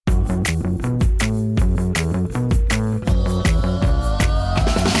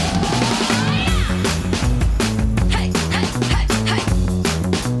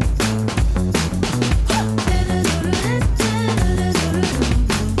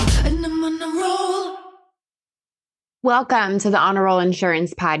Welcome to the Honor Roll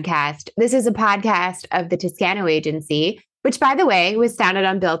Insurance Podcast. This is a podcast of the Toscano Agency, which, by the way, was founded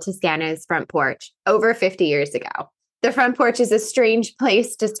on Bill Toscano's front porch over 50 years ago. The front porch is a strange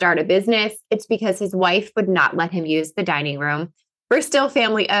place to start a business. It's because his wife would not let him use the dining room. We're still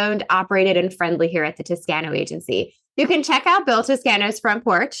family owned, operated, and friendly here at the Toscano Agency. You can check out Bill Toscano's front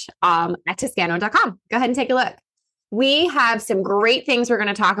porch at toscano.com. Go ahead and take a look. We have some great things we're going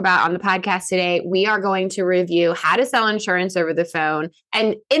to talk about on the podcast today. We are going to review how to sell insurance over the phone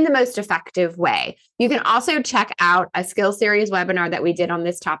and in the most effective way. You can also check out a skill series webinar that we did on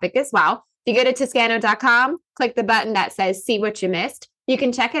this topic as well. If you go to toscano.com, click the button that says see what you missed. You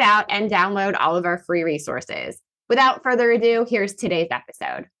can check it out and download all of our free resources. Without further ado, here's today's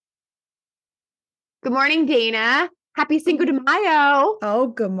episode. Good morning, Dana. Happy Cinco de Mayo.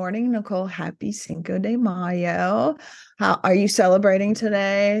 Oh, good morning, Nicole. Happy Cinco de Mayo. How are you celebrating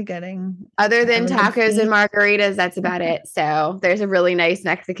today? Other than tacos and margaritas, that's about it. So there's a really nice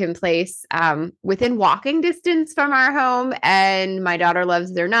Mexican place within walking distance from our home. And my daughter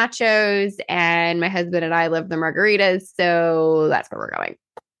loves their nachos and my husband and I love the margaritas. So that's where we're going.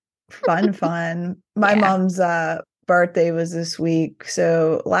 Fun. My mom's birthday was this week.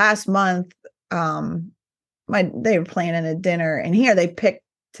 So last month, they were planning a dinner, and here they picked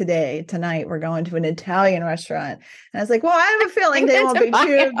tonight, we're going to an Italian restaurant. And I was like, well, I have a feeling they won't be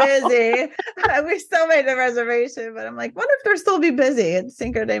too busy. We still made the reservation, but I'm like, what if they'll still be busy? It's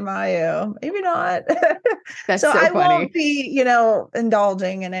Cinco de Mayo. Maybe not. That's so I funny. won't be,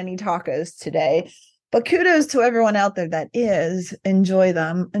 indulging in any tacos today. But kudos to everyone out there that is. Enjoy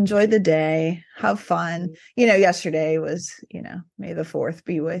them. Enjoy the day. Have fun. Yesterday was, May the 4th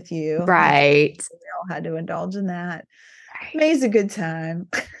be with you. Right. We all had to indulge in that. May's a good time.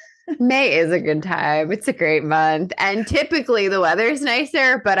 May is a good time. It's a great month. And typically the weather's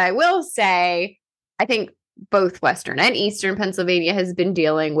nicer, but I will say, I think both Western and Eastern Pennsylvania has been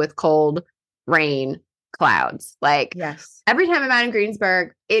dealing with cold, rain, clouds. Yes. Every time I'm out in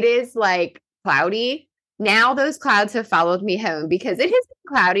Greensburg, it is cloudy. Now those clouds have followed me home because it has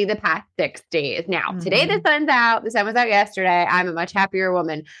been cloudy the past 6 days. Now, Today the sun's out. The sun was out yesterday. I'm a much happier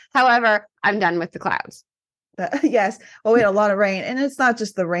woman. However, I'm done with the clouds. Yes. Well, we had a lot of rain, and it's not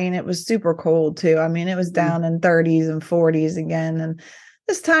just the rain. It was super cold too. I mean, it was down in 30s and 40s again. And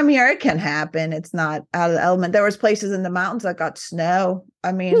this time of year, it can happen. It's not out of the element. There was places in the mountains that got snow.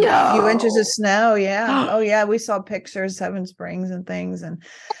 I mean, a few inches of snow. Yeah. Oh yeah. We saw pictures, Seven Springs and things. And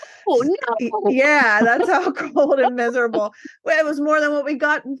yeah, that's how cold and miserable. Well, it was more than what we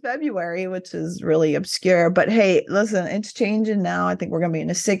got in February, which is really obscure. But hey, listen, it's changing now. I think we're going to be in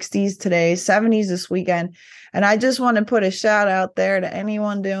the 60s today, 70s this weekend. And I just want to put a shout out there to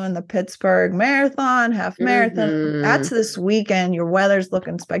anyone doing the Pittsburgh Marathon, half marathon. That's this weekend. Your weather's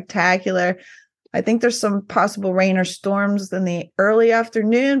looking spectacular. I think there's some possible rain or storms in the early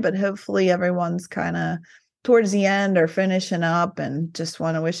afternoon, but hopefully everyone's kind of towards the end or finishing up, and just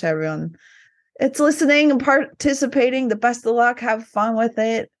want to wish everyone it's listening and participating the best of luck. Have fun with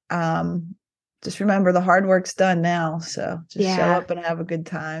it. Just remember the hard work's done now. So just show up and have a good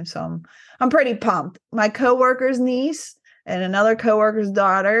time. So I'm pretty pumped. My coworker's niece and another coworker's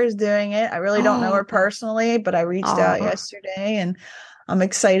daughter is doing it. I really don't know her personally, but I reached out yesterday, and I'm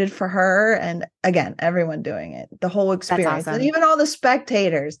excited for her. And again, everyone doing it, the whole experience, and even all the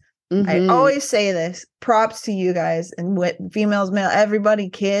spectators. I always say this, props to you guys, and females, male, everybody,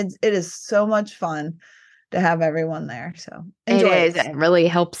 kids. It is so much fun to have everyone there. So enjoy. It is. It really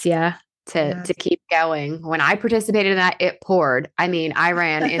helps you to keep going. When I participated in that, it poured. I mean, I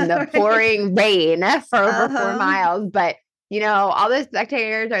ran in the pouring rain for over 4 miles, but all the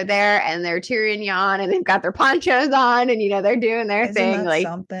spectators are there and they're cheering you on, and they've got their ponchos on, and they're doing their thing.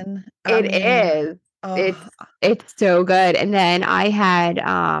 Something. It is. Oh. It's so good. And then I had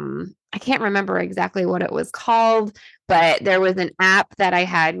I can't remember exactly what it was called, but there was an app that I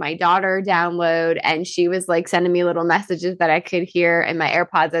had my daughter download, and she was sending me little messages that I could hear in my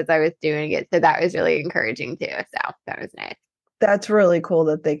AirPods as I was doing it. So that was really encouraging too. So that was nice. That's really cool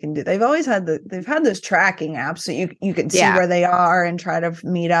that they can do. They've always had this tracking app, so you can see where they are and try to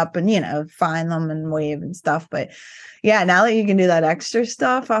meet up and find them and wave and stuff. But yeah, now that you can do that extra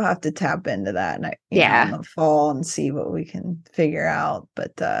stuff, I'll have to tap into that in the fall and see what we can figure out.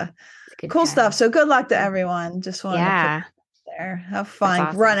 But cool stuff. So good luck to everyone. Just want to put it there. Have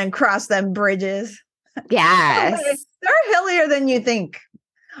fun running across them bridges. Yes, they're hillier than you think.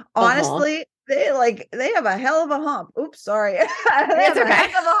 Honestly. They have a hell of a hump. Oops, sorry. They have a heck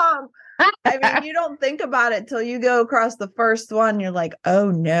of a hump. I mean, you don't think about it till you go across the first one. You're like,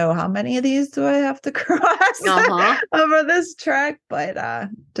 oh no, how many of these do I have to cross over this track? But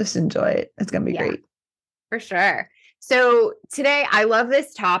just enjoy it. It's gonna be great. For sure. So today, I love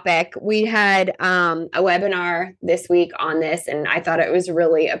this topic. We had a webinar this week on this, and I thought it was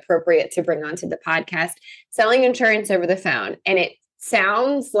really appropriate to bring onto the podcast, selling insurance over the phone. And it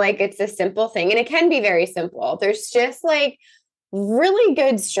sounds like it's a simple thing, and it can be very simple. There's just like really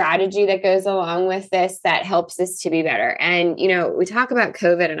good strategy that goes along with this that helps us to be better. And, we talk about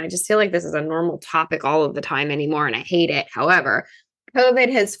COVID, and I just feel like this is a normal topic all of the time anymore, and I hate it. However,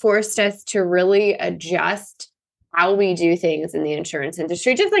 COVID has forced us to really adjust how we do things in the insurance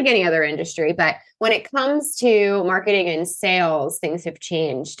industry, just like any other industry. But when it comes to marketing and sales, things have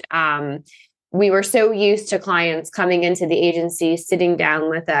changed. We were so used to clients coming into the agency, sitting down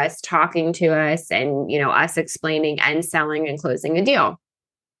with us, talking to us, and, us explaining and selling and closing a deal.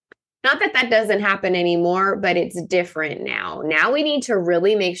 Not that that doesn't happen anymore, but it's different now. Now we need to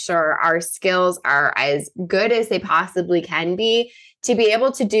really make sure our skills are as good as they possibly can be to be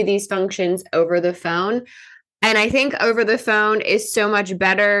able to do these functions over the phone. And I think over the phone is so much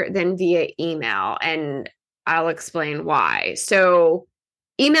better than via email. And I'll explain why. So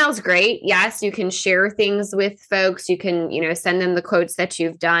email's great. Yes, you can share things with folks. You can, send them the quotes that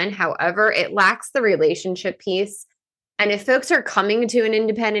you've done. However, it lacks the relationship piece. And if folks are coming to an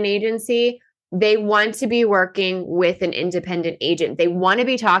independent agency, they want to be working with an independent agent. They want to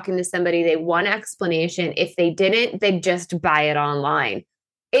be talking to somebody. They want an explanation. If they didn't, they'd just buy it online.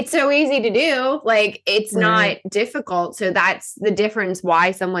 It's so easy to do. Like, it's not difficult. So that's the difference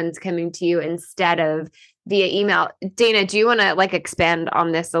why someone's coming to you instead of via email. Dana, do you want to expand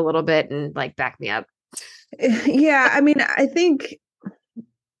on this a little bit and back me up? Yeah. I mean, I think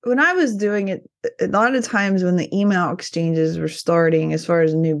when I was doing it, a lot of times when the email exchanges were starting, as far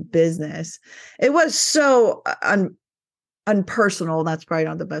as new business, it was so unpersonal. That's probably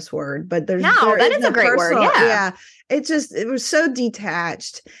not the best word, but that is a great word. Yeah. It was so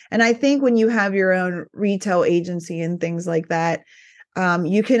detached. And I think when you have your own retail agency and things like that,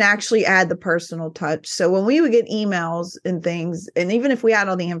 you can actually add the personal touch. So when we would get emails and things, and even if we had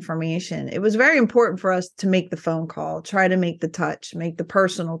all the information, it was very important for us to make the phone call, try to make the touch, make the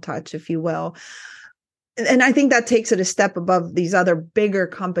personal touch, if you will. And I think that takes it a step above these other bigger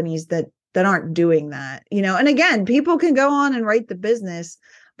companies that aren't doing that, and again, people can go on and write the business,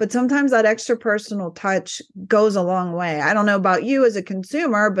 but sometimes that extra personal touch goes a long way. I don't know about you as a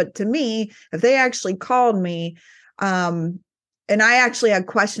consumer, but to me, if they actually called me, and I actually had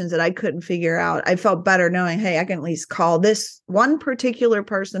questions that I couldn't figure out, I felt better knowing, hey, I can at least call this one particular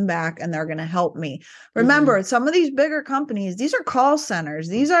person back and they're going to help me. Remember, some of these bigger companies, these are call centers.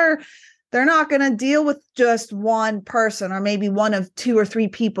 They're not going to deal with just one person or maybe one of two or three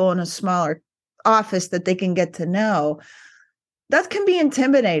people in a smaller office that they can get to know. That can be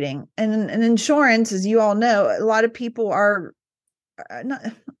intimidating. And insurance, as you all know, a lot of people are not,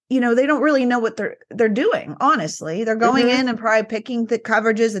 they don't really know what they're doing. Honestly, they're going in and probably picking the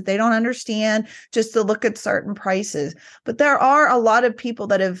coverages that they don't understand just to look at certain prices. But there are a lot of people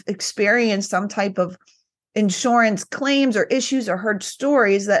that have experienced some type of insurance claims or issues or heard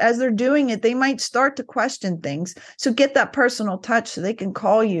stories that as they're doing it, they might start to question things. So get that personal touch so they can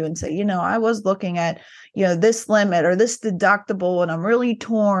call you and say, I was looking at, this limit or this deductible and I'm really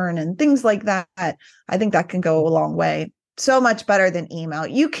torn and things like that. I think that can go a long way. So much better than email.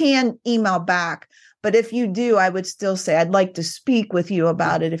 You can email back, but if you do, I would still say, I'd like to speak with you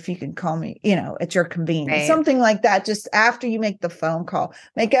about it. If you can call me, at your convenience, right. Something like that. Just after you make the phone call,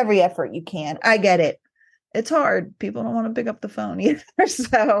 make every effort you can. I get it. It's hard. People don't want to pick up the phone either.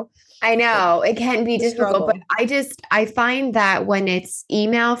 So I know it can be difficult, but I find that when it's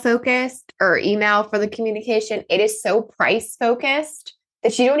email focused or email for the communication, it is so price focused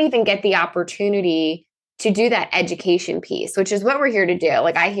that you don't even get the opportunity to do that education piece, which is what we're here to do.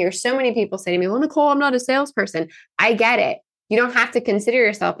 I hear so many people say to me, well, Nicole, I'm not a salesperson. I get it. You don't have to consider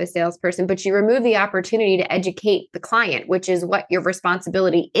yourself a salesperson, but you remove the opportunity to educate the client, which is what your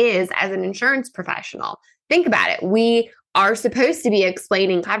responsibility is as an insurance professional. Think about it. We are supposed to be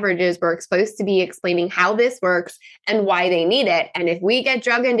explaining coverages. We're supposed to be explaining how this works and why they need it. And if we get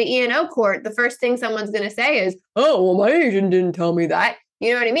drug into E&O court, the first thing someone's going to say is, oh, well, my agent didn't tell me that.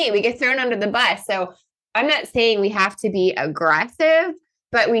 You know what I mean? We get thrown under the bus. So I'm not saying we have to be aggressive,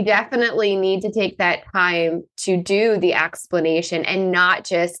 but we definitely need to take that time to do the explanation and not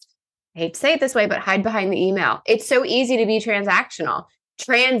just, I hate to say it this way, but hide behind the email. It's so easy to be transactional.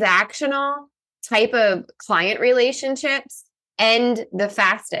 Transactional type of client relationships end the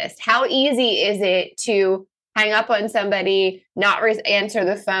fastest. How easy is it to hang up on somebody, not answer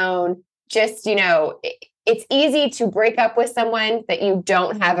the phone? Just, it's easy to break up with someone that you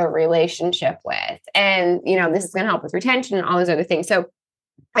don't have a relationship with. And, this is going to help with retention and all those other things. So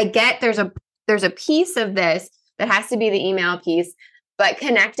I get there's a piece of this That has to be the email piece. But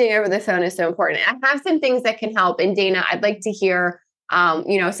connecting over the phone is so important. I have some things that can help. And Dana, I'd like to hear, some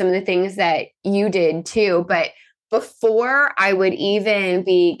of the things that you did too. But before I would even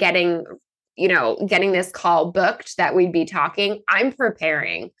be getting this call booked that we'd be talking, I'm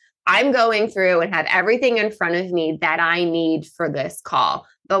preparing. I'm going through and have everything in front of me that I need for this call.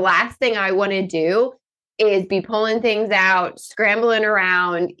 The last thing I want to do is be pulling things out, scrambling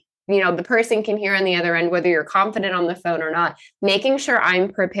around. The person can hear on the other end, whether you're confident on the phone or not, making sure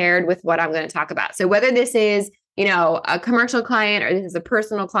I'm prepared with what I'm going to talk about. So whether this is, a commercial client or this is a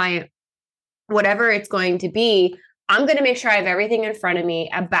personal client, whatever it's going to be, I'm going to make sure I have everything in front of me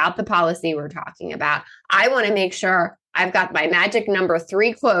about the policy we're talking about. I want to make sure I've got my magic number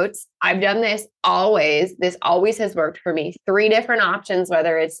 3 quotes. I've done this always. This always has worked for me. 3 different options,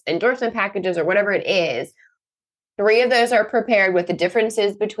 whether it's endorsement packages or whatever it is. 3 of those are prepared with the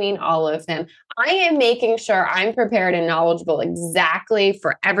differences between all of them. I am making sure I'm prepared and knowledgeable exactly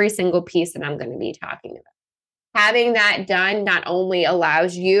for every single piece that I'm going to be talking about. Having that done not only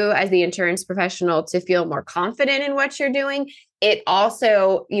allows you as the insurance professional to feel more confident in what you're doing, it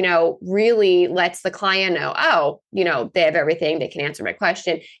also, really lets the client know, they have everything. They can answer my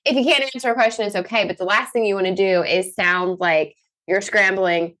question. If you can't answer a question, it's okay. But the last thing you want to do is sound like you're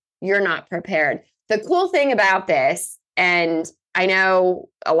scrambling. You're not prepared. The cool thing about this, and I know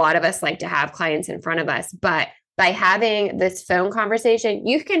a lot of us like to have clients in front of us, but by having this phone conversation,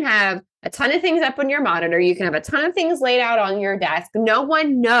 you can have a ton of things up on your monitor. You can have a ton of things laid out on your desk. No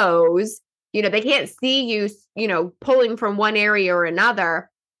one knows, they can't see you, pulling from one area or another.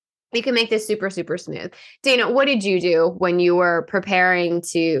 You can make this super, super smooth. Dana, what did you do when you were preparing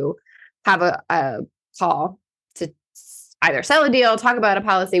to have a call to either sell a deal, talk about a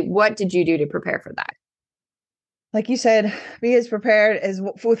policy? What did you do to prepare for that? Like you said, be as prepared as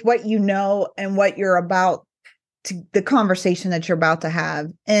with what you know and what you're about to the conversation that you're about to have.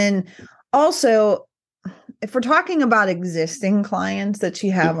 And also, if we're talking about existing clients that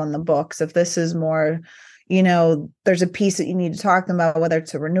you have on the books, if this is more, there's a piece that you need to talk to them about, whether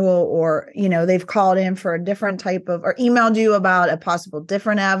it's a renewal or, they've called in for a different type of, or emailed you about a possible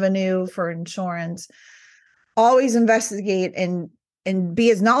different avenue for insurance, always investigate and be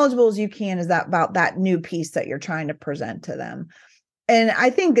as knowledgeable as you can about that new piece that you're trying to present to them. And I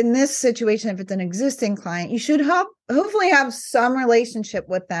think in this situation, if it's an existing client, you should hopefully have some relationship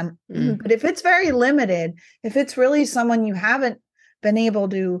with them. But if it's very limited, if it's really someone you haven't been able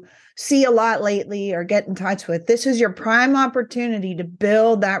to see a lot lately or get in touch with, this is your prime opportunity to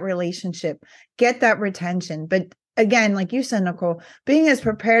build that relationship, get that retention. But again, like you said, Nicole, being as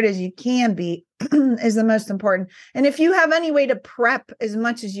prepared as you can be is the most important. And if you have any way to prep as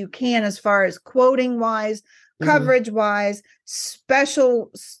much as you can, as far as quoting wise, coverage wise,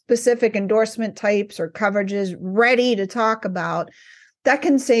 specific endorsement types or coverages ready to talk about, that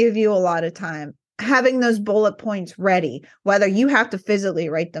can save you a lot of time. Having those bullet points ready, whether you have to physically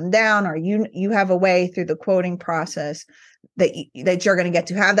write them down or you have a way through the quoting process that you're going to get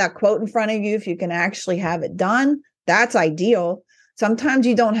to have that quote in front of you. If you can actually have it done, that's ideal. Sometimes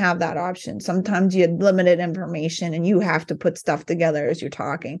you don't have that option. Sometimes you have limited information and you have to put stuff together as you're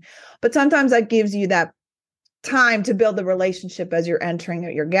talking. But sometimes that gives you that time to build the relationship as you're entering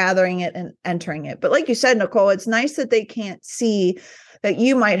it, you're gathering it and entering it. But like you said, Nicole, it's nice that they can't see that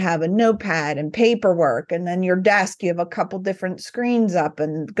you might have a notepad and paperwork, and then your desk, you have a couple different screens up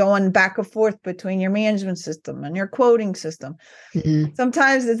and going back and forth between your management system and your quoting system.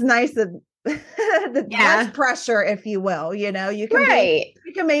 Sometimes it's nice that less pressure, if you will, you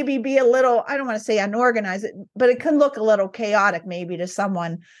can maybe be a little, I don't want to say unorganized, but it can look a little chaotic maybe to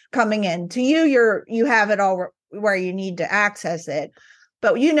someone coming in. To you, you have it all where you need to access it.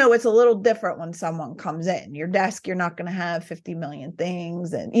 But it's a little different when someone comes in. Your desk, you're not going to have 50 million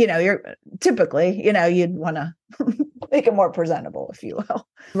things. And, you're typically, you'd want to make it more presentable, if you will.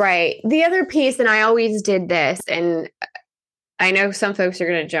 Right. The other piece, and I always did this, and I know some folks are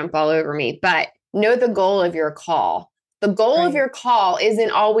going to jump all over me, but know the goal of your call. The goal of your call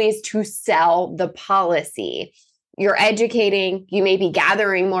isn't always to sell the policy. You're educating, you may be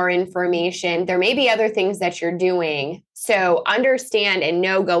gathering more information. There may be other things that you're doing. So understand and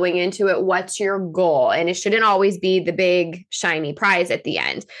know going into it, what's your goal? And it shouldn't always be the big shiny prize at the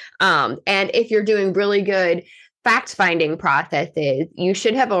end. And if you're doing really good fact-finding processes, you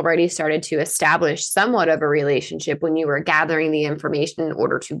should have already started to establish somewhat of a relationship when you were gathering the information in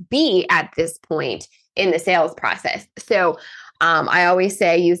order to be at this point in the sales process. So I always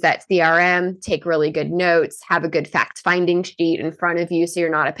say use that CRM, take really good notes, have a good fact finding sheet in front of you so you're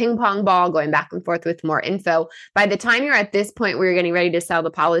not a ping pong ball going back and forth with more info. By the time you're at this point where you're getting ready to sell the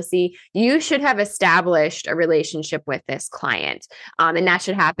policy, you should have established a relationship with this client. And that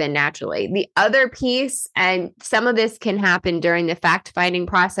should happen naturally. The other piece, and some of this can happen during the fact finding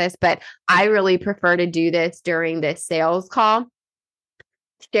process, but I really prefer to do this during this sales call,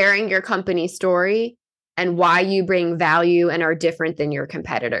 sharing your company story and why you bring value and are different than your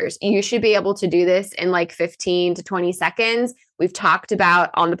competitors. You should be able to do this in like 15 to 20 seconds. We've talked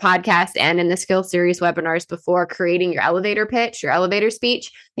about on the podcast and in the Skill Series webinars before, creating your elevator pitch, your elevator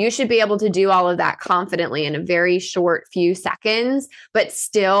speech. You should be able to do all of that confidently in a very short few seconds, but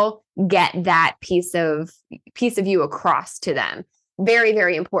still get that piece of you across to them. Very,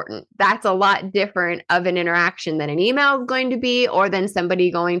 very important. That's a lot different of an interaction than an email is going to be, or than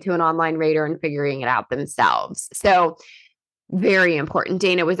somebody going to an online rater and figuring it out themselves. So very important.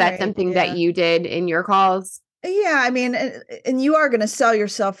 Dana, was that something that you did in your calls? Yeah, I mean, and you are going to sell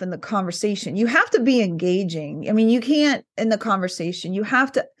yourself in the conversation. You have to be engaging. I mean, you can't in the conversation. You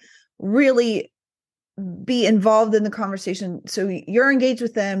have to really be involved in the conversation. So you're engaged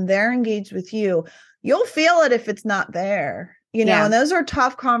with them, they're engaged with you. You'll feel it if it's not there. And those are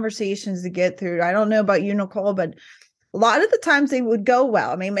tough conversations to get through. I don't know about you, Nicole, but a lot of the times they would go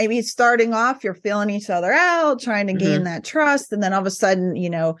well. I mean, maybe starting off, you're feeling each other out, trying to gain that trust. And then all of a sudden,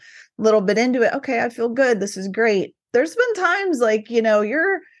 a little bit into it. Okay, I feel good. This is great. There's been times like,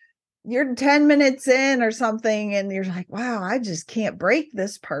 you're 10 minutes in or something and you're like, wow, I just can't break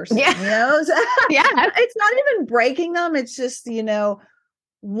this person. Yeah. It's not even breaking them. It's just,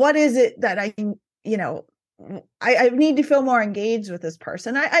 what is it that I need to feel more engaged with this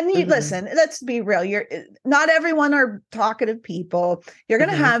person. I need, listen, let's be real. Not everyone are talkative people. You're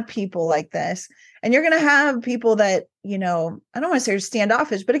going to have people like this, and you're going to have people that, I don't want to say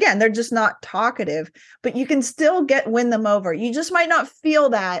standoffish, but again, they're just not talkative, but you can still win them over. You just might not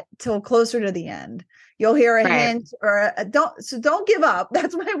feel that till closer to the end. You'll hear a hint or don't give up.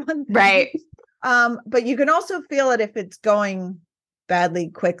 That's my one thing. Right. But you can also feel it if it's going badly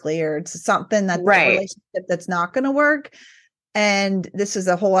quickly, or it's something that the relationship that's not going to work. And this is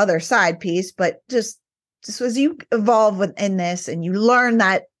a whole other side piece, but just as you evolve within this and you learn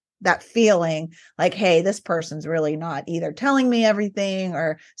that feeling like, hey, this person's really not either telling me everything,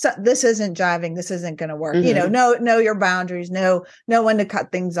 or this isn't jiving, this isn't going to work. Know your boundaries, know when to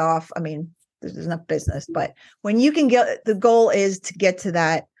cut things off. I mean, there's enough business, but when you can the goal is to get to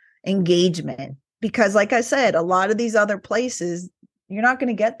that engagement, because like I said, a lot of these other places, you're not going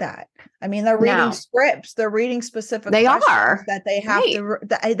to get that. I mean, they're reading scripts. They're reading specific questions that they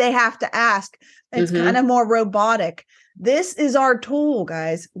have to ask. It's kind of more robotic. This is our tool,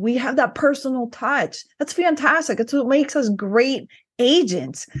 guys. We have that personal touch. That's fantastic. It's what makes us great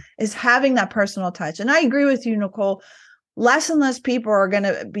agents, is having that personal touch. And I agree with you, Nicole. Less and less people are going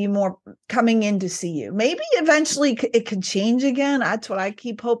to be more coming in to see you. Maybe eventually it could change again. That's what I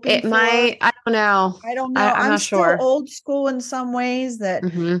keep hoping it might. I don't know. I'm not still sure. Old school in some ways, that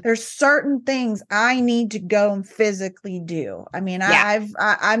there's certain things I need to go and physically do. I mean,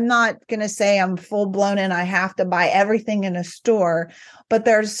 I'm not going to say I'm full blown and I have to buy everything in a store, but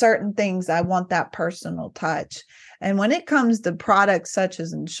there's certain things I want that personal touch. And when it comes to products such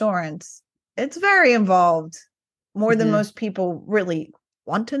as insurance, it's very involved. More than most people really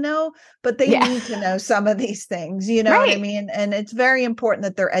want to know, but they need to know some of these things, what I mean? And it's very important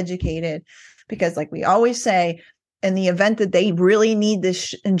that they're educated, because like we always say, in the event that they really need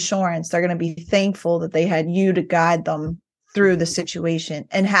this insurance, they're going to be thankful that they had you to guide them through the situation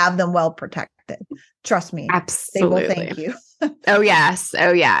and have them well protected. Trust me. Absolutely. They will thank you. Oh, yes.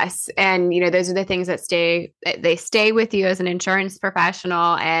 And, those are the things that stay with you as an insurance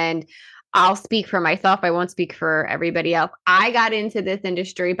professional. And I'll speak for myself. I won't speak for everybody else. I got into this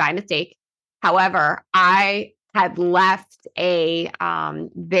industry by mistake. However, I had left a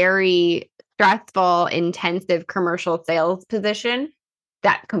very stressful, intensive commercial sales position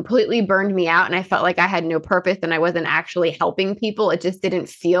that completely burned me out. And I felt like I had no purpose and I wasn't actually helping people. It just didn't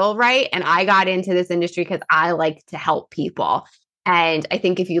feel right. And I got into this industry because I like to help people. And I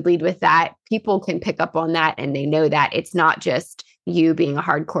think if you lead with that, people can pick up on that, and they know that it's not just you being a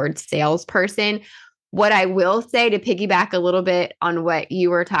hardcore salesperson. What I will say, to piggyback a little bit on what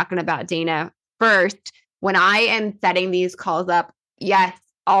you were talking about, Dana, first, when I am setting these calls up, yes,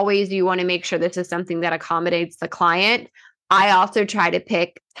 always you want to make sure this is something that accommodates the client. I also try to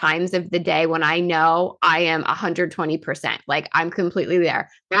pick times of the day when I know I am 120%. Like I'm completely there.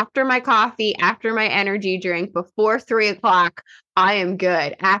 After my coffee, after my energy drink, before 3 o'clock, I am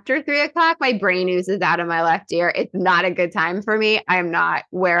good. After 3 o'clock, my brain oozes out of my left ear. It's not a good time for me. I am not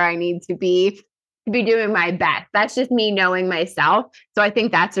where I need to be doing my best. That's just me knowing myself. So I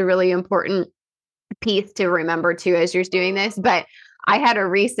think that's a really important piece to remember too as you're doing this. But I had a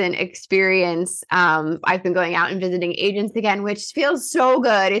recent experience. I've been going out and visiting agents again, which feels so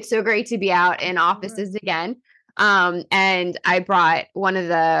good. It's so great to be out in offices again. And I brought one of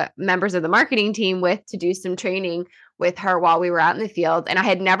the members of the marketing team with to do some training with her while we were out in the field. And I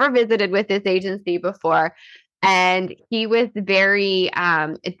had never visited with this agency before. And he was very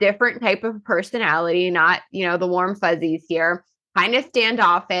a different type of personality, not, the warm fuzzies here, kind of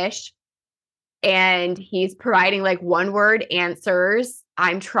standoffish. And he's providing like one word answers.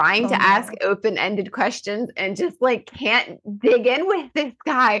 I'm trying to ask open-ended questions and just like can't dig in with this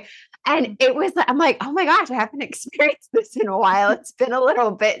guy. And I'm like, oh my gosh, I haven't experienced this in a while. It's been a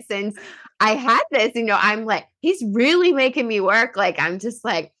little bit since I had this, I'm like, he's really making me work. Like, I'm just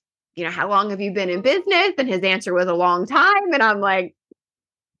like, how long have you been in business? And his answer was a long time. And I'm like,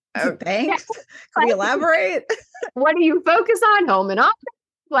 oh, thanks. Can you elaborate? What do you focus on? Home and office?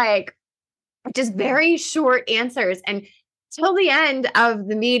 Like, just very short answers. And till the end of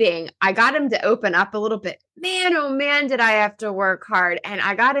the meeting, I got him to open up a little bit. Man, oh man, did I have to work hard. And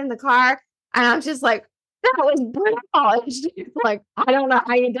I got in the car and I'm just like, that was brutal. She's like, I don't know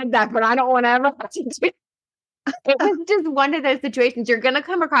how you did that, but I don't want to ever have to do it. It was just one of those situations. You're going to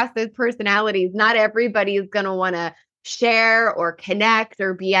come across those personalities. Not everybody is going to want to share or connect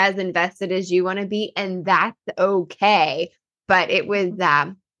or be as invested as you want to be. And that's okay. But it was,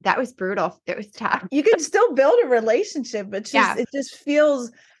 that was brutal. It was tough. You can still build a relationship, but it just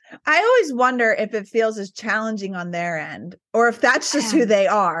feels, I always wonder if it feels as challenging on their end or if that's just who they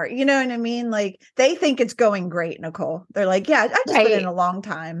are. You know what I mean? Like they think it's going great, Nicole. They're like, yeah, I just been in a long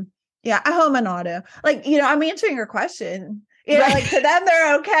time. Yeah, I home and auto. Like, I'm answering your question. Like to them,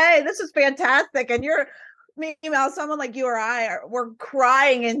 they're okay. This is fantastic. And meanwhile, someone like you or we're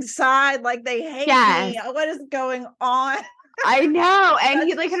crying inside. Like they hate me. What is going on? I know. And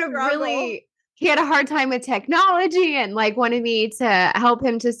he he had a hard time with technology and like wanted me to help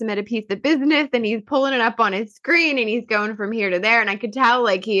him to submit a piece of business. And he's pulling it up on his screen and he's going from here to there. And I could tell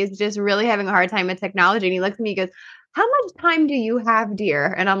like he is just really having a hard time with technology. And he looks at me and goes, how much time do you have, dear?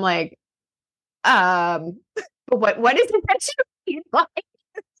 And I'm like, what is it that you like?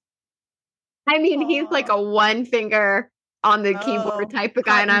 I mean, he's like a one finger on the keyboard type of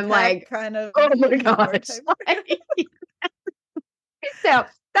guy. And I'm like, kind of, oh my gosh. So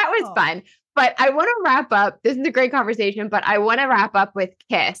that was fun. But I want to wrap up. This is a great conversation, but I want to wrap up with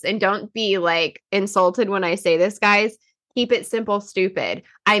KISS. And don't be like insulted when I say this, guys. Keep it simple, stupid.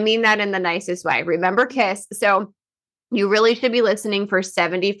 I mean that in the nicest way. Remember KISS. So you really should be listening for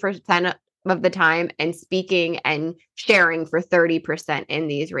 70% of the time and speaking and sharing for 30% in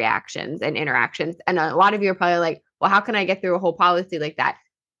these reactions and interactions. And a lot of you are probably like, well, how can I get through a whole policy like that?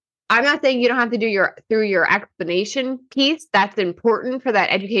 I'm not saying you don't have to do your explanation piece. That's important for that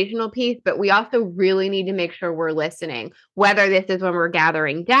educational piece, but we also really need to make sure we're listening, whether this is when we're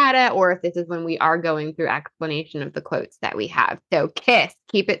gathering data or if this is when we are going through explanation of the quotes that we have. So KISS,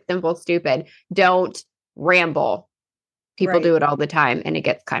 keep it simple, stupid. Don't ramble. People do it all the time and it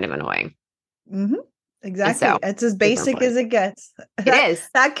gets kind of annoying. Mm-hmm. Exactly. So, it's as basic as it gets. It is.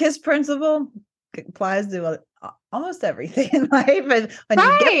 That KISS principle applies to almost everything in life. And when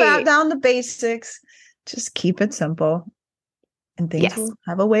you get down the basics, just keep it simple and things will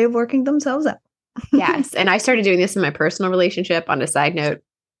have a way of working themselves out. Yes. And I started doing this in my personal relationship. On a side note,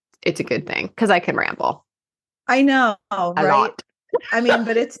 it's a good thing because I can ramble. I know, a right? lot. I mean,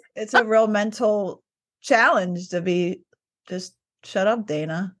 but it's a real mental challenge to be just shut up,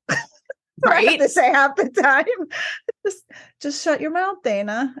 Dana. Right? To say half the time, just shut your mouth,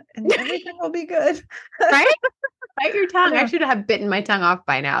 Dana, and everything will be good. Right? Bite your tongue. I should have bitten my tongue off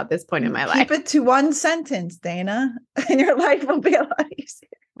by now at this point in my life. Keep it to one sentence, Dana, and your life will be a lot easier.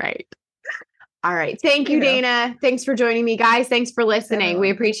 Right. All right. Thank you, Dana. Thanks for joining me, guys. Thanks for listening. We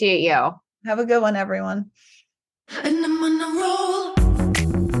appreciate you. Have a good one, everyone. And I'm on the road.